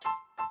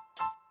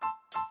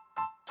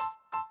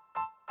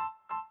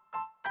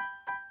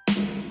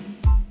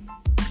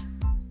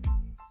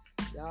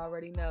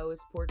already know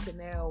it's Port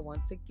Canal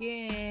once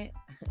again.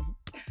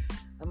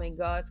 I'm in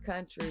God's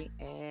country,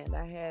 and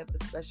I have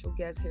a special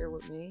guest here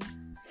with me.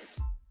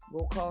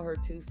 We'll call her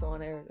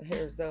Tucson,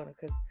 Arizona,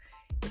 because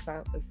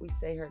if we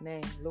say her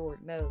name,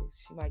 Lord knows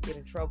she might get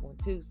in trouble in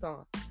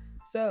Tucson.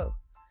 So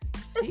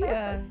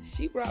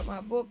she brought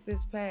my book this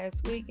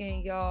past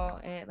weekend, y'all,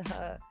 and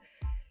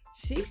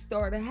she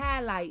started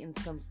highlighting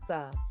some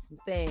stuff, some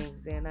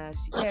things, and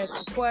she had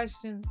some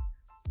questions.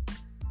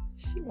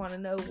 She want to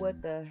know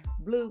what the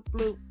bloop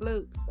bloop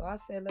bloop. So I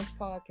said, let's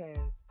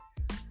podcast.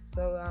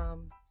 So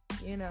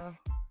you know,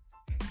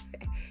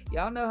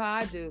 y'all know how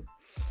I do.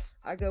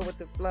 I go with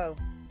the flow.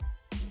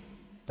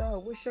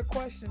 So what's your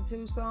question,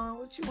 Tucson?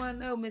 What you want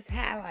to know, Miss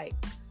Highlight?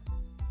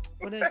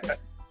 What is it?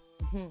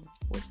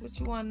 What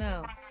you want to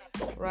know?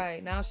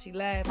 Right, now she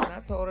laughing. I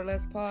told her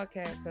let's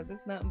podcast because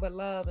it's nothing but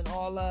love and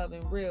all love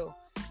and real.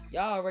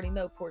 Y'all already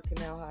know Port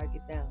Canal how I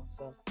get down.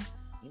 So,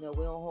 we don't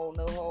hold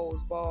no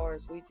holds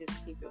bars. We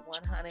just keep it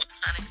 100.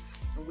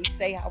 And we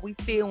say how we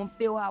feel and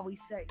feel how we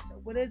say. So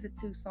what is it,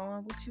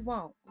 Tucson? What you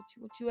want?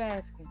 What you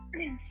asking?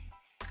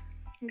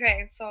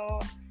 Okay, so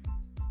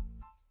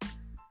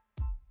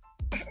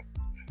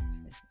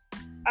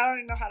I don't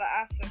even know how to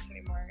ask this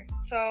anymore.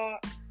 So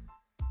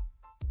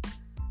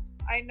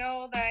I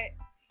know that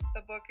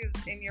the book is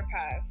in your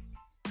past,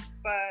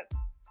 but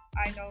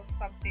I know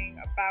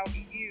something about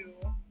you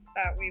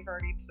that we've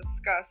already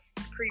discussed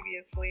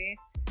previously.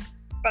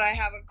 But I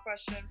have a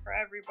question for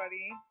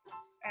everybody,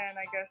 and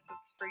I guess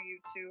it's for you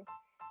too.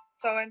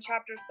 So in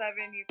chapter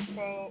 7, you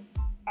quote,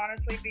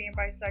 "Honestly, being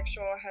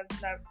bisexual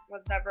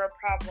was never a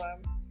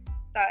problem.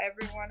 That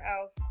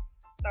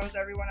was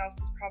everyone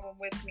else's problem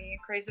with me.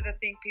 Crazy to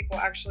think people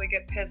actually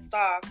get pissed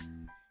off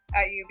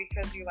at you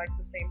because you like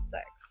the same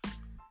sex."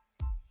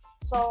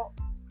 So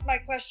my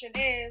question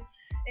is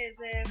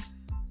if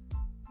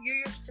you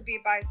used to be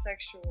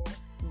bisexual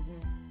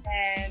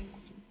and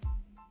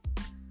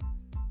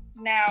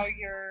now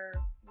you're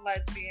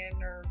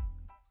lesbian, or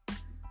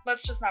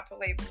let's just not put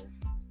labels.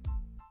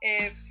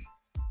 If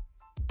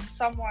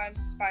someone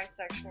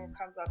bisexual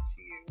comes up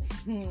to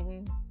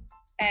you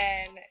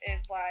and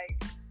is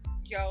like,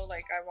 yo,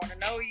 like, I want to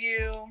know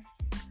you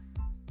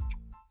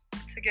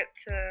to get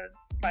to,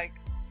 like,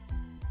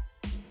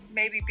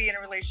 maybe be in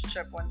a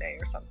relationship one day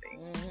or something.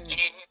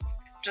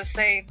 Just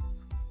say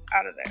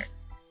out of there.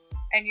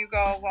 And you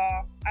go,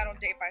 well, I don't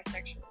date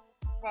bisexuals.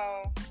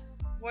 Well,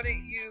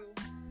 wouldn't you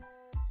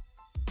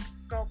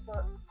go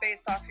for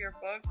based off your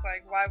book?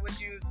 Like, why would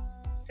you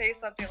say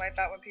something like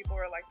that when people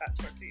were like that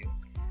towards you?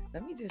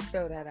 Let me just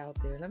throw that out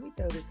there. Let me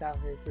throw this out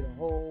here to the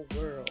whole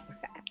world.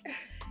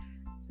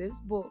 This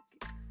book,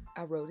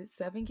 I wrote it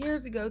 7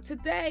 years ago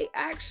today,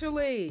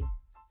 actually.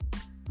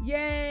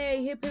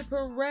 Yay, hip hip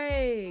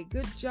hooray.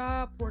 Good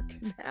job, Port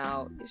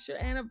Canal. It's your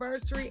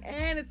anniversary,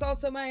 and it's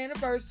also my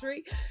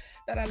anniversary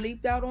that I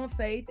leaped out on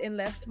faith and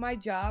left my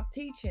job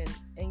teaching.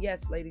 And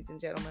yes, ladies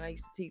and gentlemen, I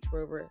used to teach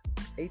for over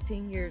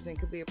 18 years and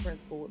could be a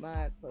principal with my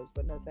eyes closed,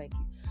 but no thank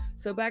you.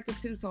 So back to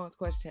Tucson's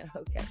question.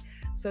 Okay,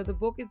 so the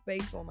book is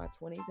based on my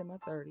 20s and my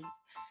 30s,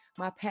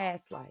 my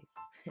past life,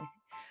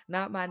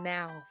 not my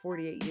now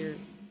 48 years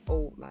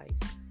old life.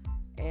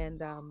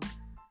 And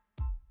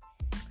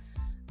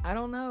I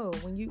don't know,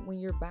 when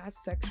you're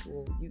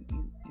bisexual, you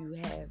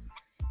have,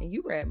 and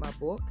you read my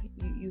book,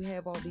 you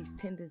have all these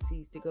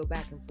tendencies to go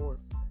back and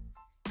forth.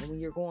 And when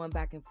you're going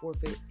back and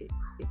forth, it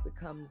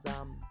becomes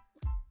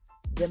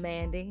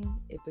demanding,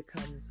 it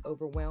becomes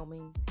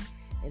overwhelming,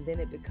 and then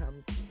it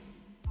becomes,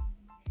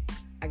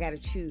 I gotta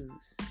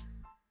choose.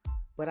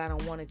 But I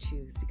don't want to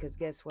choose, because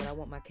guess what? I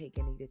want my cake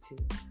and eat it too.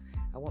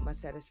 I want my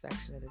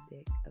satisfaction of the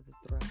dick, of the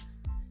thrust.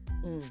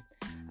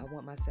 I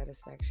want my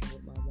satisfaction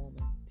with my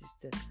woman.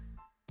 Just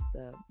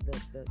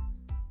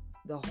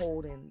the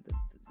holding,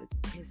 the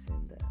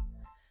kissing,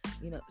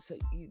 so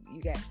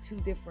you got two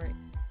different,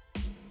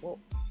 well,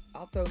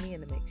 I'll throw me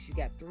in the mix. You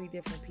got 3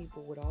 different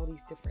people with all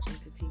these different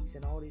entities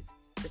and all these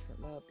different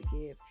love to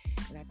give.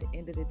 And at the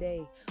end of the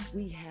day,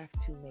 we have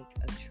to make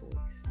a choice.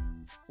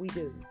 We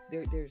do.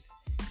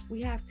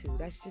 We have to.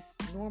 That's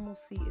just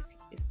normalcy.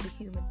 It's the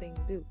human thing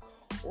to do.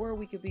 Or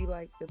we could be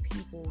like the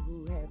people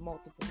who have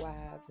multiple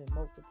wives and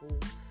multiple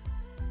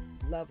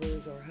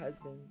lovers or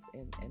husbands.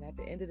 And at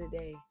the end of the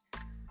day,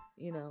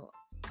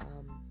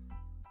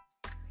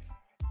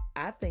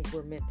 I think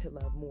we're meant to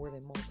love more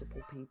than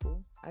multiple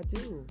people. I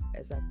do,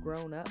 as I've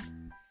grown up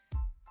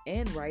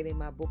and writing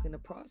my book in the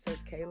process,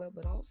 Kayla.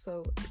 But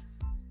also,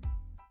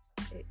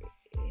 it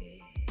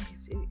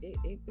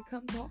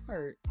becomes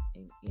hard.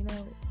 And,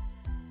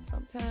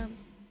 sometimes,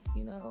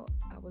 I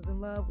was in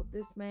love with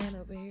this man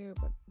over here,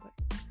 but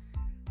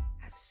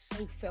I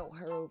so felt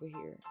her over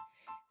here.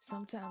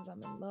 Sometimes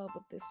I'm in love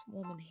with this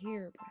woman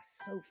here, but I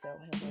so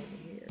felt him over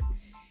here.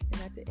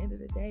 And at the end of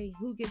the day,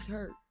 who gets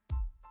hurt?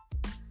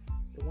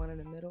 The one in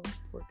the middle,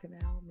 Port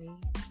Canal, me.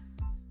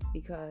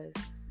 Because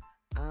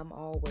I'm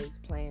always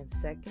playing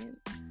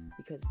second,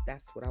 because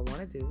that's what I want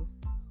to do,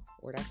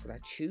 or that's what I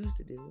choose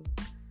to do.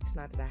 It's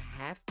not that I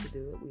have to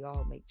do it. We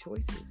all make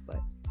choices,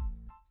 but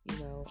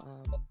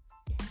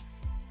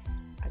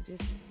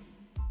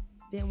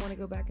didn't want to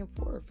go back and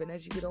forth. And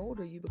as you get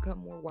older, you become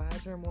more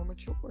wiser and more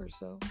mature.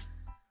 So,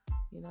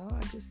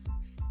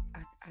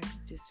 I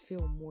just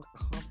feel more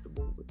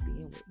comfortable with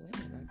being with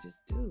women. I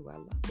just do. I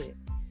love it.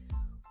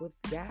 With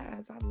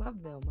guys, I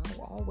love them. I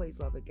will always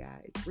love a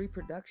guy. It's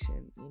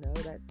reproduction.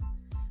 That's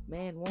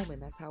man, woman.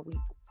 That's how we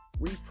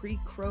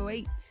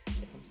recreate.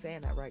 If I'm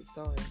saying that right,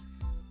 sorry.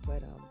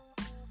 But I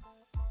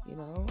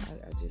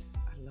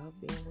love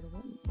being with a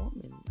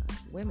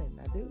women.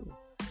 I do.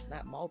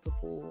 Not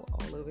multiple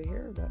all over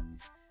here, but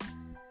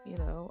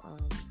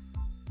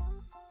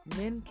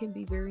men can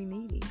be very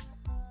needy.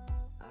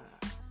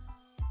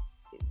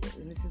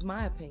 And this is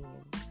my opinion.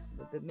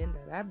 With the men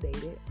that I've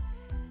dated,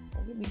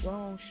 don't get me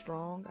wrong,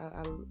 strong.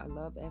 I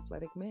love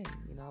athletic men.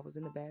 I was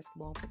into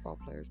basketball and football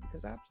players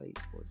because I played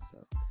sports,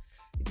 so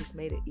it just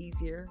made it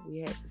easier. We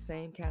had the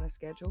same kind of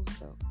schedule,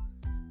 so.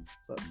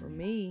 But for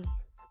me,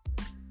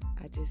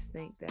 I just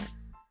think that,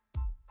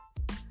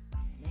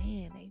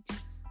 man,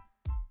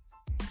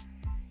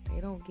 they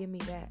don't give me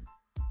that.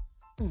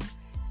 And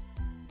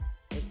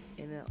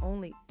the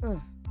only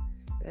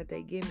that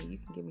they give me, you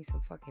can give me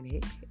some fucking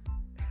head.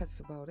 That's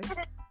about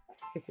it.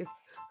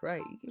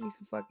 Right, you give me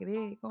some fucking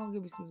head. Go on,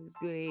 give me some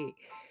good head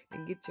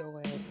and get your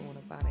ass on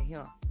up out of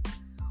here.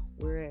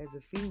 Whereas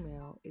a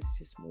female, it's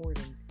just more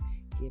than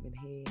giving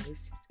head.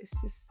 It's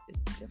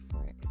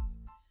different.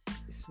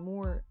 It's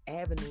more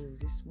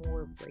avenues. It's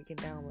more breaking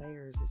down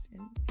layers. It's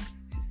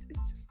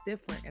just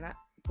different. And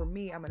for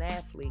me, I'm an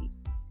athlete,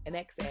 an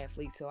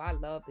ex-athlete, so I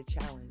love the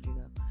challenge.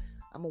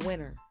 I'm a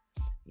winner.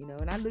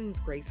 And I lose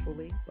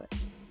gracefully,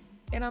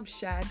 and I'm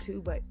shy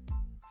too. But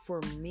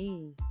for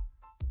me,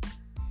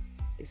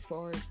 as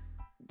far as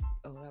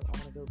I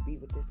want to go be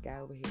with this guy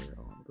over here,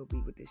 or I'm gonna go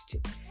be with this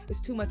chick.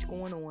 It's too much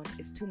going on.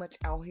 It's too much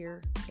out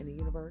here in the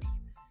universe,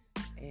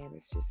 and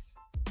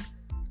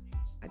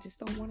I just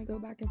don't want to go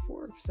back and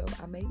forth. So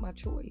I made my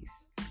choice,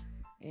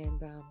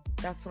 and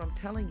that's what I'm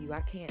telling you.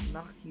 I can't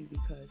knock you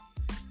because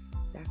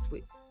that's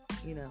what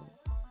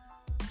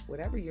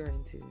whatever you're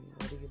into,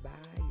 whether you're bi,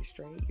 you're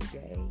straight,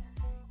 you're gay,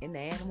 into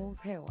animals,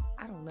 hell,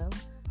 I don't know.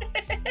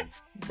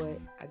 But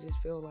I just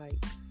feel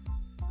like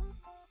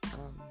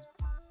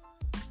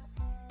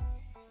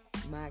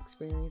my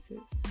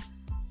experiences,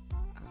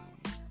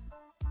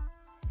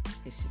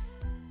 it's just,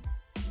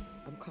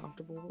 I'm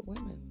comfortable with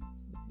women.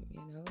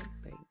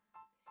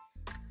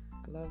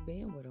 I love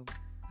being with them.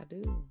 I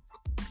do.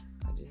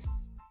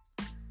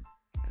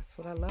 That's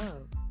what I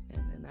love.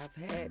 And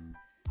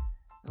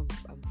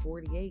I'm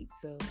 48,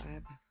 so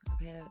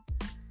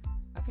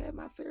I've had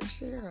my fair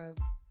share of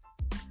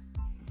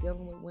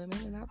dealing with women,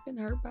 and I've been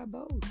hurt by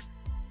both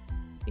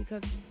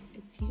because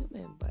it's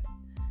human. But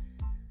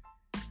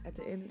at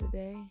the end of the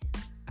day,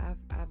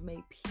 I've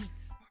made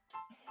peace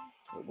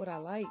with what I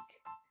like,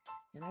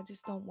 and I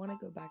just don't want to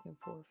go back and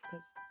forth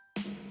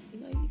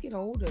because you get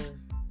older.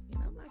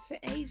 I'm not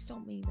saying age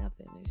don't mean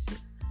nothing. It's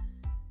just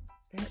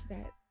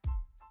that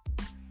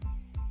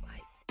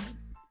like,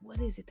 what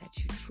is it that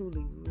you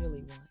truly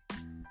really want?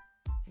 And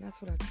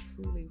that's what I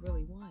truly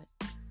really want.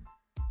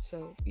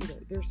 So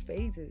there's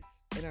phases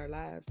in our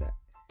lives that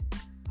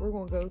we're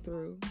going to go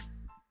through.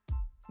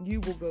 You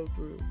will go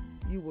through.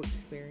 You will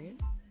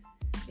experience.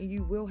 And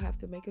you will have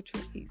to make a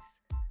choice.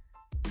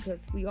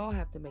 Because we all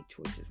have to make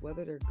choices,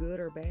 whether they're good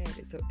or bad.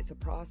 It's a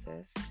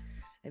process.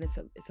 And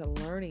it's a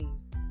learning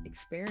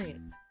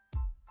experience.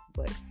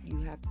 But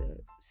you have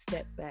to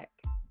step back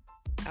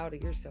out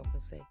of yourself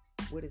and say,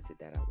 what is it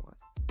that I want?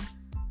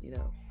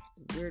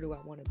 Where do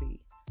I want to be?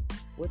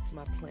 What's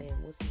my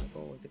plan? What's my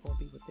goal? Is it going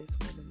to be with this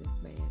woman,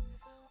 this man?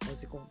 Or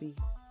is it going to be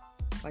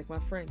like my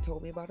friend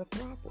told me about a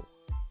throuple?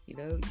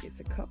 It's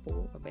a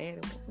couple, a man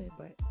and woman,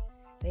 but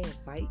they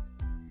invite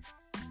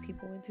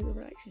people into the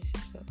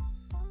relationship. So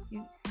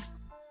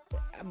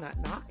I'm not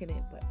knocking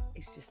it, but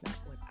it's just not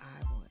what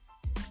I want.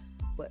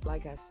 But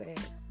like I said,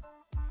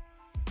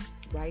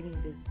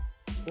 writing this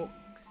book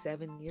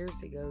 7 years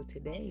ago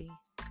today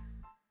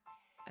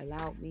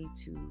allowed me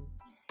to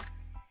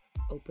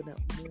open up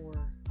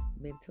more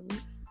mentally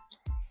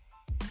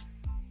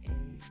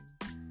and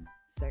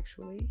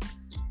sexually,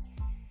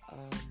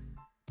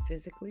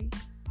 physically,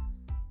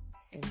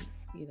 and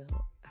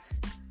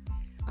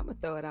I'm gonna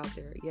throw it out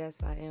there. Yes,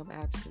 I am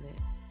abstinent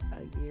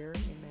a year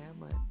and 9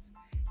 months,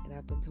 and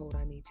I've been told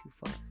I need to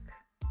fuck.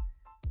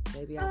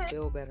 Maybe I'll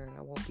feel better and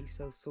I won't be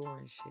so sore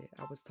and shit.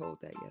 I was told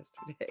that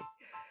yesterday.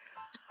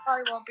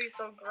 I won't be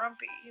so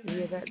grumpy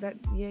either.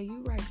 Yeah,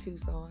 you right,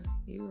 Tucson.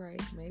 You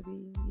right.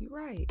 Maybe you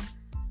right.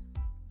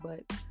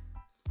 But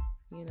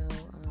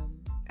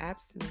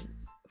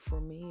abstinence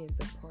for me is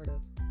a part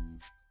of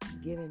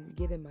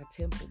getting my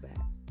temple back.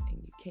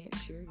 And you can't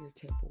share your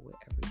temple with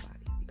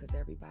everybody because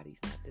everybody's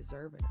not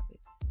deserving of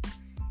it.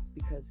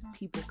 Because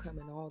people come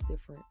in all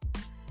different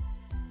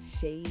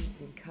shades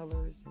and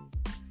colors,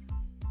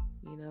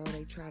 and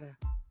they try to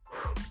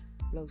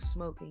blow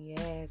smoke in your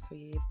ass or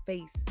your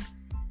face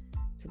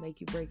to make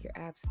you break your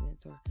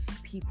abstinence. Or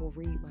people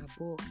read my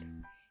book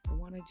and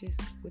want to just,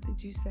 what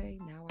did you say?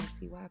 Now I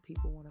see why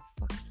people want to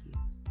fuck you.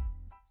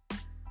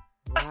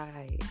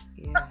 Right.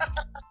 Yeah.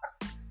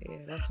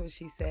 Yeah, that's what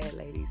she said,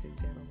 ladies and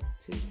gentlemen.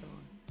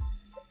 Tucson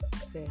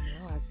said,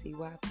 now I see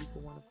why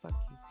people want to fuck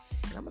you.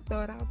 And I'm going to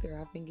throw it out there.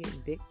 I've been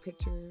getting dick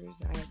pictures.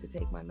 I had to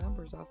take my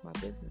numbers off my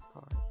business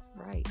cards.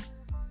 Right.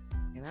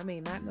 And I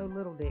mean, not no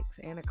little dicks.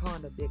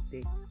 Anaconda big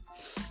dicks.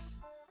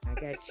 I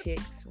got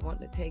chicks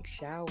wanting to take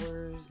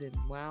showers, and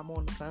while I'm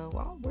on the phone,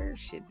 all weird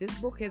shit. This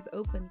book has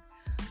opened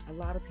a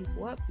lot of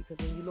people up, because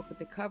when you look at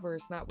the cover,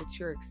 it's not what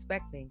you're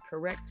expecting.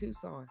 Correct,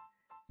 Tucson?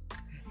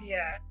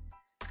 Yeah.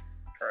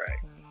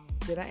 Correct.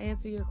 Did I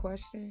answer your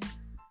question?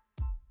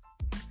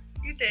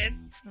 You did.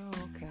 Oh,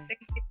 okay.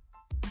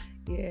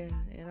 Yeah,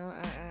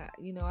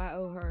 and I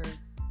owe her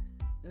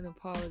an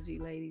apology,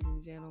 ladies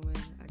and gentlemen.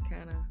 I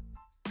kind of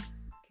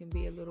can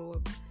be a little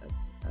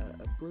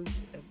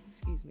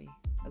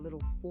a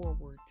little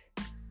forward.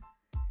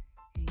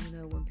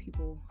 And when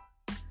people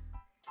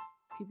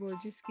are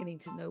just getting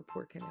to know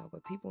Port Canal,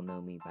 but people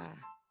know me by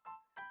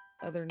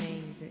other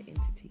names and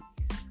entities.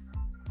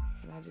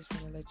 And I just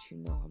want to let you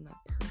know I'm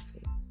not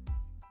perfect.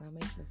 And I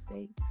make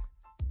mistakes.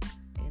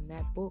 And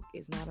that book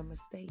is not a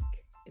mistake.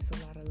 It's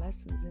a lot of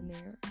lessons in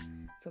there.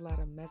 It's a lot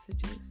of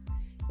messages.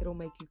 It'll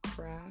make you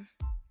cry.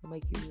 It'll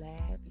make you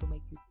laugh. It'll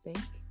make you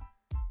think.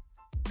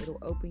 It'll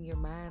open your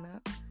mind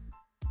up.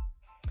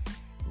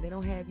 And they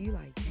don't have you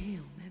like,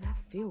 damn, man, I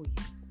feel you.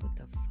 What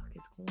the fuck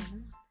is going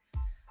on?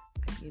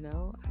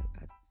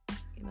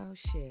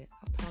 Shit.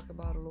 I'll talk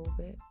about a little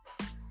bit.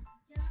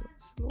 So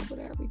it's a little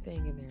bit of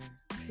everything in there.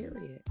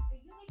 Period.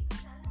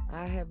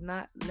 I have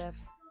not left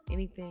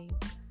anything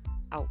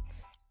out.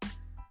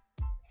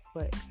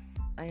 But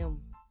I am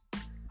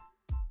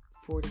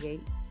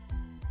 48.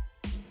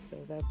 So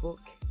that book,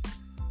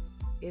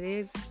 it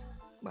is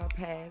my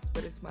past,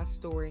 but it's my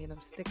story, and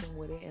I'm sticking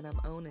with it, and I'm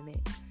owning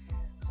it.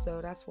 So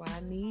that's why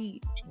I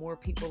need more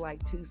people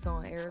like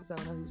Tucson,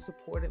 Arizona, who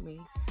supported me.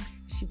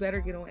 She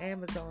better get on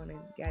Amazon and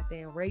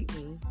goddamn rate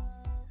me.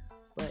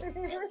 But,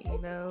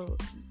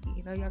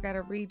 y'all got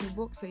to read the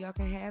book so y'all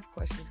can have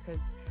questions, because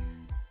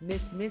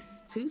Miss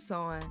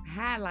Tucson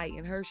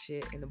highlighting her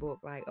shit in the book.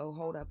 Like, oh,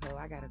 hold up,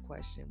 I got a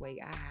question. Wait,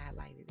 I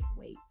highlighted it.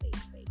 Wait.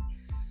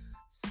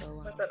 So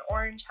with an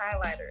orange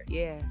highlighter.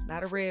 Yeah,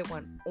 not a red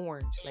one.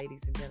 Orange,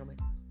 ladies and gentlemen.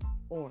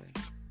 Orange.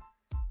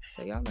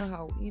 So y'all know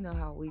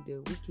how we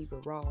do. We keep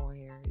it raw on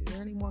here. Is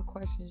there any more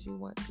questions you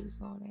want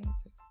Tucson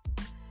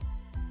answered?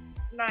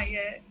 Not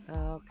yet.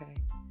 Oh, okay.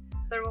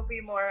 There will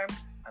be more,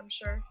 I'm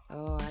sure.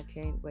 Oh, I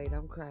can't wait.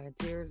 I'm crying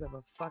tears of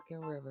a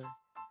fucking river.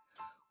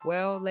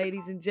 Well,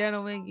 ladies and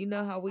gentlemen, you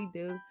know how we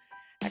do.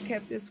 I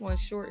kept this one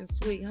short and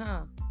sweet,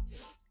 huh?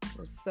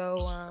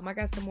 So, I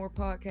got some more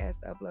podcasts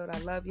to upload. I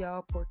love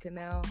y'all. Port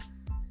Canal.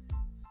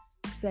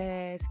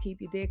 Sass.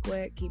 Keep your dick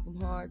wet. Keep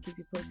them hard. Keep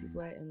your pussies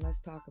wet. And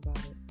let's talk about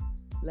it.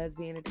 Let's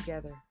be in it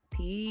together.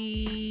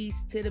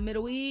 Peace to the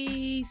Middle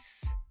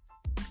East.